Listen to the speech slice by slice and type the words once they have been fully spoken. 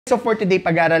So for today,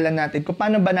 pag-aaralan natin kung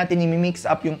paano ba natin i-mix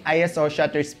up yung ISO,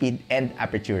 shutter speed, and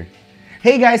aperture.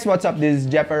 Hey guys, what's up? This is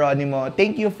Geronimo.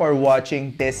 Thank you for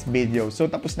watching this video.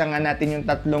 So tapos na nga natin yung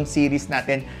tatlong series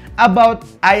natin about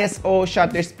ISO,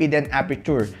 shutter speed, and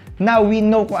aperture. Now, we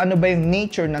know kung ano ba yung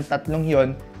nature ng tatlong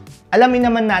yon. Alamin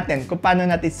naman natin kung paano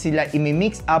natin sila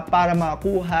i-mix up para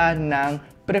makakuha ng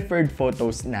preferred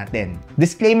photos natin.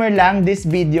 Disclaimer lang, these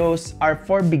videos are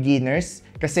for beginners.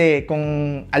 Kasi kung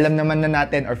alam naman na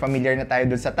natin or familiar na tayo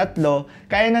dun sa tatlo,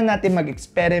 kaya na natin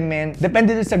mag-experiment.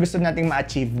 Depende dun sa gusto nating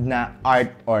ma-achieve na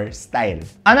art or style.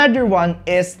 Another one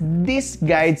is these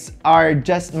guides are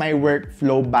just my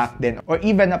workflow back then or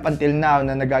even up until now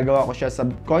na nagagawa ko siya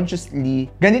subconsciously.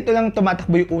 Ganito lang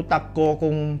tumatakbo yung utak ko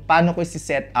kung paano ko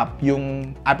si-set up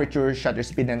yung aperture, shutter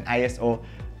speed, and ISO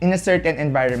in a certain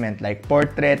environment like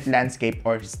portrait, landscape,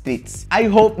 or streets. I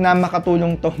hope na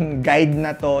makatulong tong guide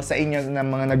na to sa inyo na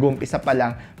mga nag-uumpisa pa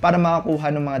lang para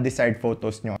makakuha ng mga desired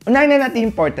photos nyo. Unahin na natin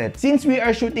yung portrait. Since we are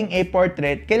shooting a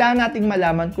portrait, kailangan nating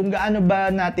malaman kung gaano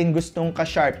ba natin gustong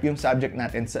ka-sharp yung subject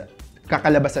natin sa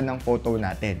kakalabasan ng photo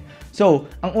natin. So,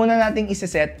 ang una nating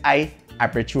isa-set ay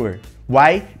aperture.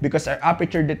 Why? Because our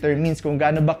aperture determines kung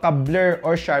gaano ba ka-blur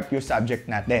or sharp yung subject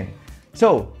natin.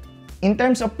 So, in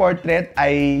terms of portrait,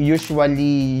 I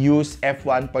usually use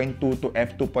f1.2 to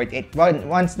f2.8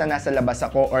 once na nasa labas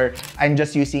ako or I'm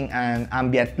just using an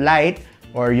ambient light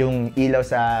or yung ilaw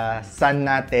sa sun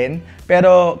natin.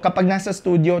 Pero kapag nasa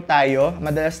studio tayo,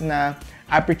 madalas na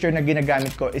aperture na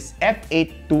ginagamit ko is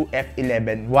f8 to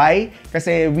f11. Why?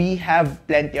 Kasi we have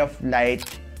plenty of light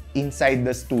inside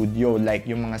the studio, like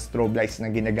yung mga strobe lights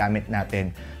na ginagamit natin.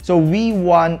 So we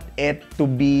want it to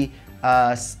be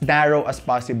as narrow as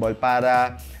possible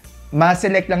para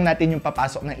ma-select lang natin yung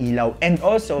papasok ng ilaw. And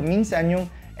also, minsan yung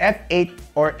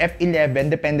f8 or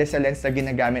f11, depende sa lens na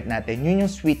ginagamit natin, yun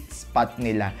yung sweet spot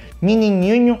nila. Meaning,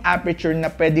 yun yung aperture na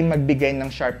pwedeng magbigay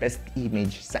ng sharpest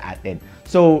image sa atin.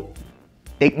 So,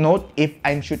 take note, if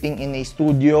I'm shooting in a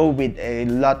studio with a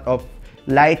lot of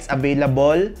lights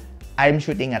available, I'm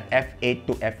shooting at f8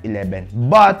 to f11.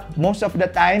 But most of the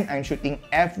time, I'm shooting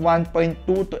f1.2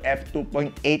 to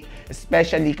f2.8,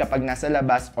 especially kapag nasa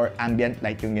labas or ambient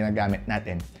light yung ginagamit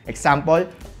natin. Example,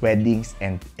 weddings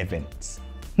and events.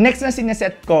 Next na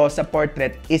sineset ko sa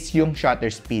portrait is yung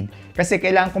shutter speed. Kasi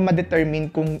kailangan ko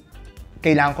ma-determine kung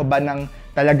kailangan ko ba ng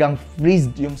talagang freeze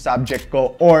yung subject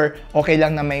ko or okay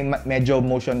lang na may medyo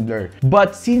motion blur.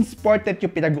 But since portrait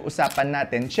yung pinag-uusapan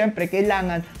natin, syempre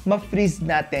kailangan ma-freeze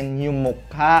natin yung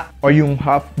mukha or yung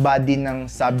half body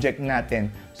ng subject natin.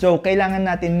 So kailangan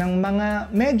natin ng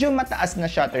mga medyo mataas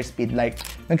na shutter speed. Like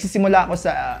nagsisimula ako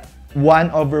sa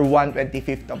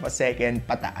 1/125th of a second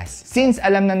pataas. Since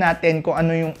alam na natin kung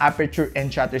ano yung aperture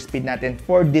and shutter speed natin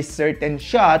for this certain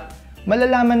shot,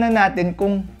 malalaman na natin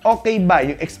kung okay ba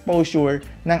yung exposure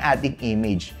ng ating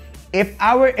image. If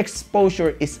our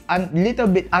exposure is a little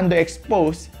bit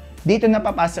underexposed, dito na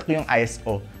papasok yung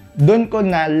ISO. Doon ko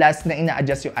na last na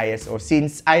ina-adjust yung ISO.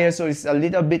 Since ISO is a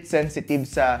little bit sensitive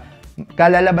sa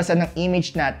kalalabasan ng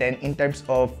image natin in terms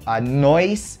of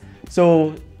noise,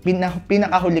 so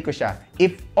pinakahuli ko siya.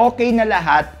 If okay na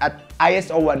lahat at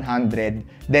ISO 100,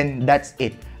 then that's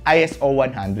it. ISO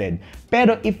 100.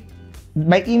 Pero if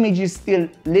my image is still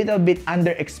little bit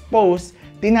underexposed,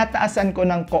 tinataasan ko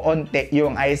ng kaunti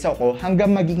yung ISO ko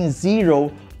hanggang maging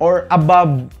 0 or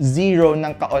above 0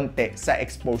 ng kaunti sa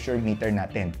exposure meter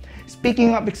natin.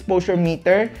 Speaking of exposure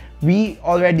meter, we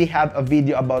already have a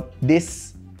video about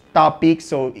this topic,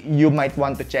 so you might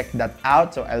want to check that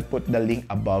out. So I'll put the link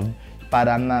above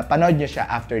para mapanood nyo siya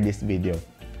after this video.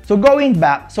 So going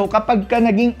back, so kapag ka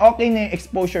naging okay na yung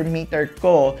exposure meter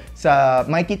ko,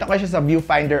 makikita ko siya sa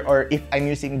viewfinder or if I'm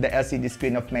using the LCD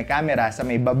screen of my camera sa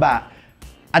may baba,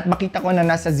 at makita ko na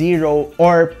nasa 0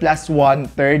 or plus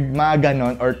 1/3, mga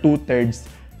ganon, or 2/3,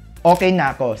 okay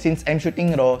na ako. Since I'm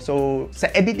shooting raw, so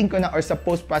sa editing ko na or sa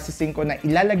post-processing ko na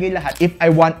ilalagay lahat if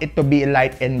I want it to be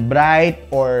light and bright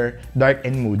or dark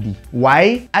and moody.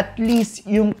 Why? At least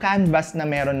yung canvas na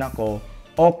meron ako,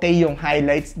 okay yung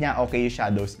highlights niya, okay yung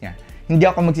shadows niya. Hindi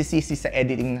ako magsisisi sa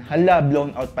editing na, hala,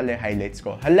 blown out pala yung highlights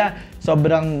ko. Hala,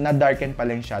 sobrang na-darken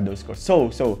pala yung shadows ko.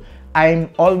 So,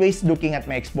 I'm always looking at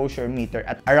my exposure meter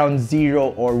at around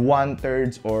 0 or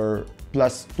 1/3 or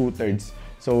plus 2/3.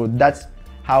 So, that's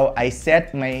how I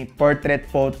set my portrait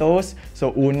photos.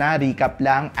 So, una, recap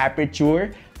lang,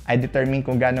 aperture. I determine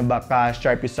kung gaano ba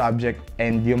ka-sharp yung subject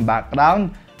and yung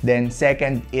background. Then,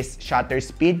 second is shutter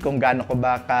speed, kung gaano ko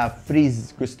ba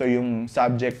ka-freeze gusto yung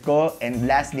subject ko. And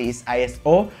lastly is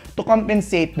ISO to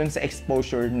compensate dun sa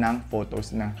exposure ng photos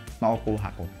na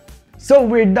makukuha ko. So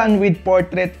we're done with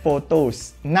portrait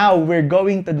photos. Now we're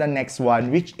going to the next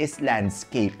one, which is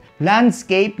landscape.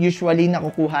 Landscape, usually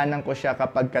nakukuhanan ko siya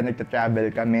kapag nagta-travel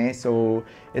kami. So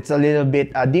it's a little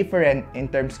bit different in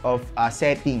terms of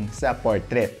setting sa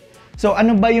portrait. So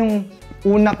ano ba yung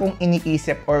una kong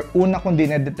iniisip or una kong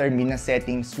dinedetermine na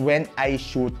settings when I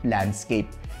shoot landscape?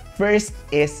 First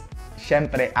is,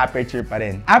 syempre, aperture pa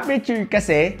rin. Aperture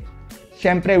kasi,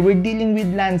 syempre, we're dealing with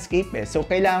landscape eh. So,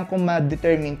 kailangan kong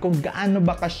ma-determine kung gaano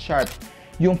ba ka-sharp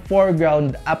yung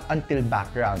foreground up until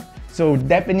background. So,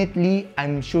 definitely,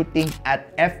 I'm shooting at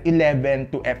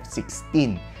f11 to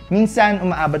f16. Minsan,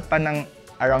 umaabot pa ng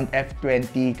around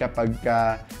f20 kapag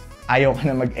ayaw ka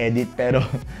na mag-edit. Pero,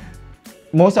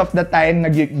 most of the time,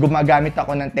 gumagamit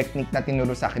ako ng technique na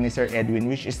tinuro sa akin ni Sir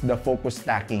Edwin, which is the focus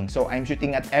stacking. So, I'm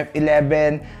shooting at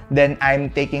f11, then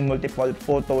I'm taking multiple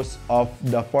photos of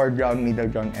the foreground, middle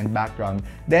ground, and background.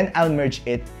 Then, I'll merge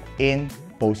it in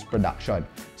post-production.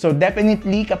 So,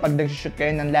 definitely, kapag nag-shoot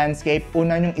kayo ng landscape,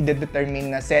 una yung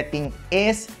i-determine na setting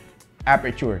is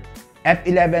aperture.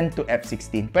 f11 to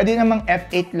f16. Pwede namang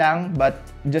f8 lang, but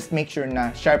just make sure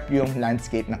na sharp yung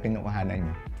landscape na kinukuhanan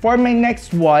nyo. For my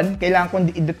next one, kailangan kong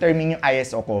i-determine yung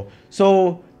ISO ko.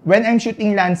 So, when I'm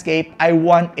shooting landscape, I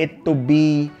want it to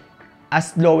be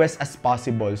as lowest as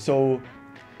possible. So,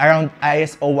 around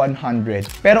ISO 100.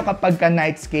 Pero kapag ka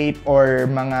nightscape or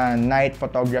mga night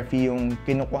photography yung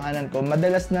kinukuhanan ko,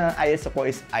 madalas na ISO ko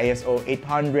is ISO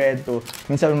 800 to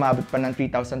minsan umabot pa ng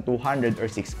 3200 or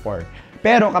 64.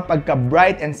 Pero kapag ka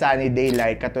bright and sunny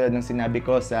daylight, katulad ng sinabi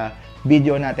ko sa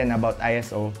video natin about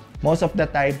ISO, most of the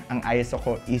time, ang ISO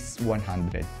ko is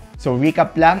 100. So,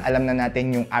 recap lang, alam na natin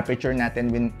yung aperture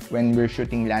natin when we're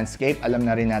shooting landscape, alam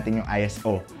na rin natin yung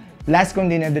ISO. Last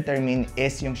kong din-determine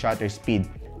is yung shutter speed.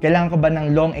 Kailangan ko ba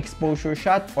ng long exposure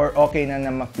shot or okay na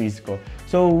ma-freeze ko?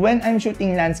 So, when I'm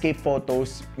shooting landscape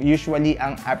photos, usually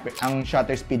ang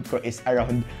shutter speed ko is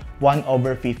around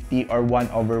 1/50 or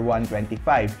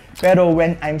 1/125. Pero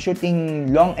when I'm shooting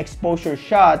long exposure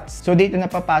shots, so dito na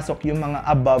papasok yung mga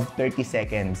above 30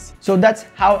 seconds. So that's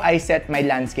how I set my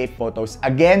landscape photos.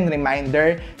 Again,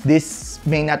 reminder, this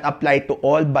may not apply to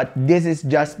all, but this is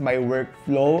just my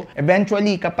workflow.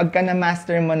 Eventually, kapag ka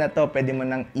na-master mo na to, pwede mo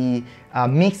nang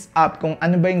i-mix up kung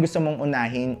ano ba yung gusto mong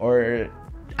unahin or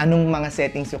anong mga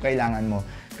settings yung kailangan mo.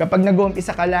 Kapag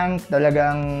nag-uumpisa ka lang,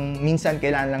 talagang minsan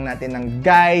kailangan lang natin ng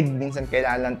guide, minsan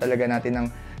kailangan lang talaga natin ng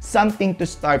something to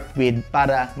start with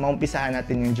para maumpisahan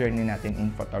natin yung journey natin in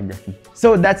photography.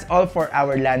 So that's all for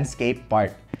our landscape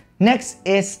part. Next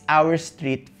is our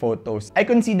street photos. I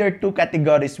consider two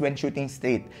categories when shooting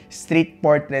street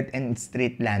portrait and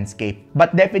street landscape.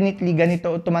 But definitely ganito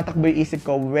tumatakbo yung isip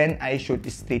ko when I shoot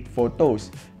street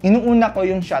photos. Inuuna ko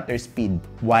yung shutter speed.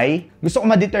 Why? Gusto ko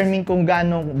ma-determine kung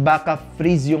gaano baka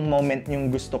freeze yung moment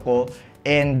yung gusto ko.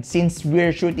 And since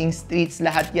we're shooting streets,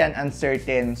 lahat yan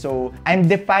uncertain. So, I'm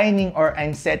defining or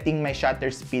I'm setting my shutter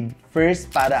speed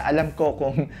first para alam ko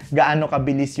kung gaano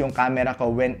kabilis yung camera ko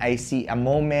when I see a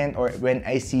moment or when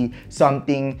I see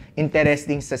something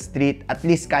interesting sa street. At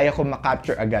least kaya ko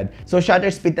makapture agad. So,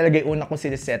 shutter speed talaga yung una kong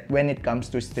sineset when it comes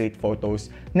to street photos.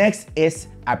 Next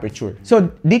is aperture. So,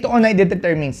 dito ko na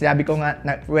i-determine. Sinabi ko nga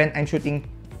na when I'm shooting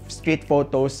street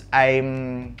photos,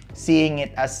 I'm seeing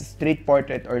it as street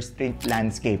portrait or street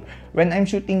landscape. When I'm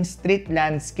shooting street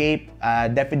landscape,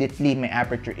 definitely my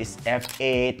aperture is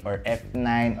f8 or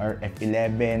f9 or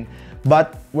f11.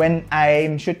 But when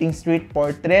I'm shooting street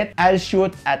portrait, I'll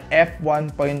shoot at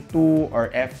f1.2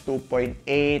 or f2.8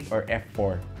 or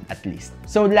f4 at least.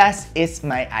 So last is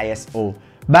my ISO.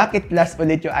 Bakit last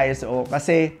ulit yung ISO?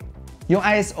 Kasi yung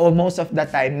ISO, most of the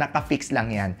time, naka-fix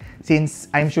lang yan.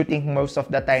 Since I'm shooting most of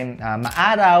the time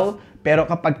maaraw, pero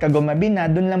kapag gumabi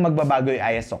na, dun lang magbabago yung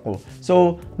ISO ko.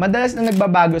 So, madalas na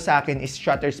nagbabago sa akin is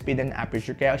shutter speed and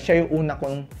aperture. Kaya siya yung una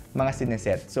kong mga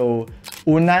sineset. So,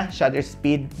 una, shutter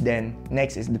speed. Then,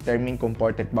 next is determine kung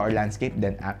portrait ba or landscape.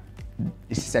 Then,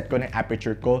 set ko na yung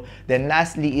aperture ko. Then,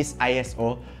 lastly is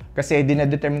ISO. Kasi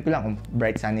dinadetermine ko lang kung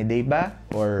bright sunny day ba,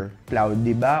 or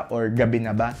cloudy ba, or gabi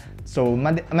na ba. So,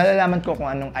 malalaman ko kung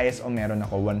anong ISO meron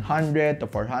ako. 100 to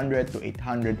 400 to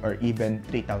 800 or even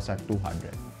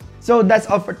 3,200. So, that's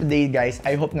all for today, guys.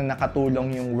 I hope na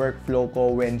nakatulong yung workflow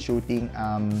ko when shooting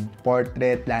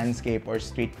portrait, landscape, or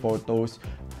street photos.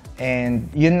 And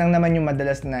yun lang naman yung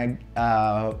madalas na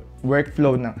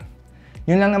workflow na.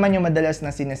 Yun lang naman yung madalas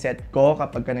na sineset ko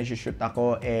kapag nag-shoot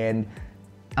ako. And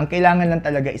ang kailangan lang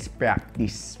talaga is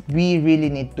practice. We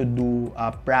really need to do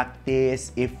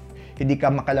practice. If hindi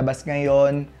ka makalabas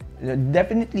ngayon,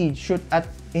 definitely shoot at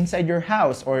inside your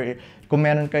house or Kung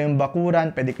meron kayong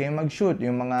bakuran, pwede kayong mag-shoot.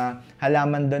 Yung mga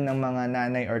halaman doon ng mga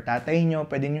nanay or tatay nyo,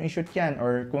 pwede nyo i-shoot yan.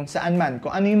 Or kung saan man,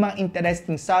 kung ano yung mga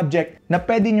interesting subject na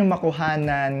pwede nyo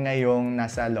makuhanan ngayong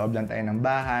nasa loob lang tayo ng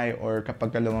bahay or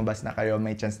kapag lumabas na kayo,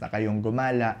 may chance na kayong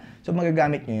gumala. So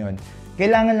magagamit nyo yun.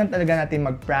 Kailangan lang talaga natin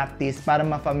mag-practice para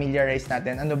ma-familiarize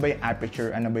natin ano ba yung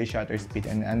aperture, ano ba yung shutter speed,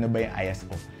 and ano ba yung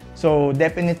ISO. So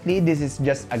definitely, this is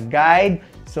just a guide.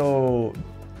 So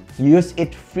use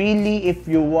it freely if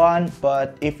you want,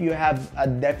 but if you have a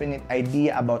definite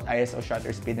idea about ISO,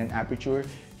 shutter speed, and aperture,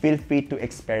 feel free to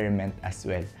experiment as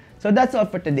well. So that's all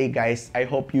for today, guys. I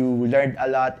hope you learned a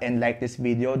lot and liked this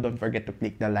video. Don't forget to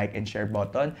click the like and share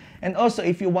button. And also,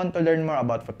 if you want to learn more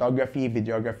about photography,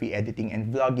 videography, editing,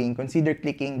 and vlogging, consider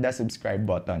clicking the subscribe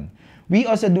button. We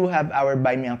also do have our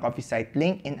Buy Me a Coffee site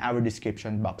link in our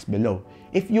description box below.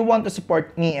 If you want to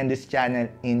support me and this channel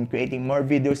in creating more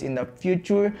videos in the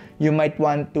future, you might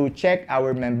want to check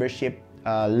our membership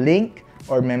link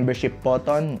or membership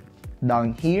button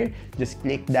down here. Just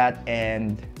click that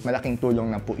and malaking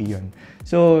tulong na po iyon.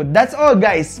 So that's all,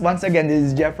 guys. Once again, this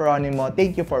is Geronimo.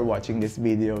 Thank you for watching this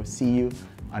video. See you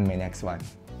on my next one.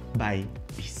 Bye.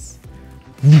 Peace.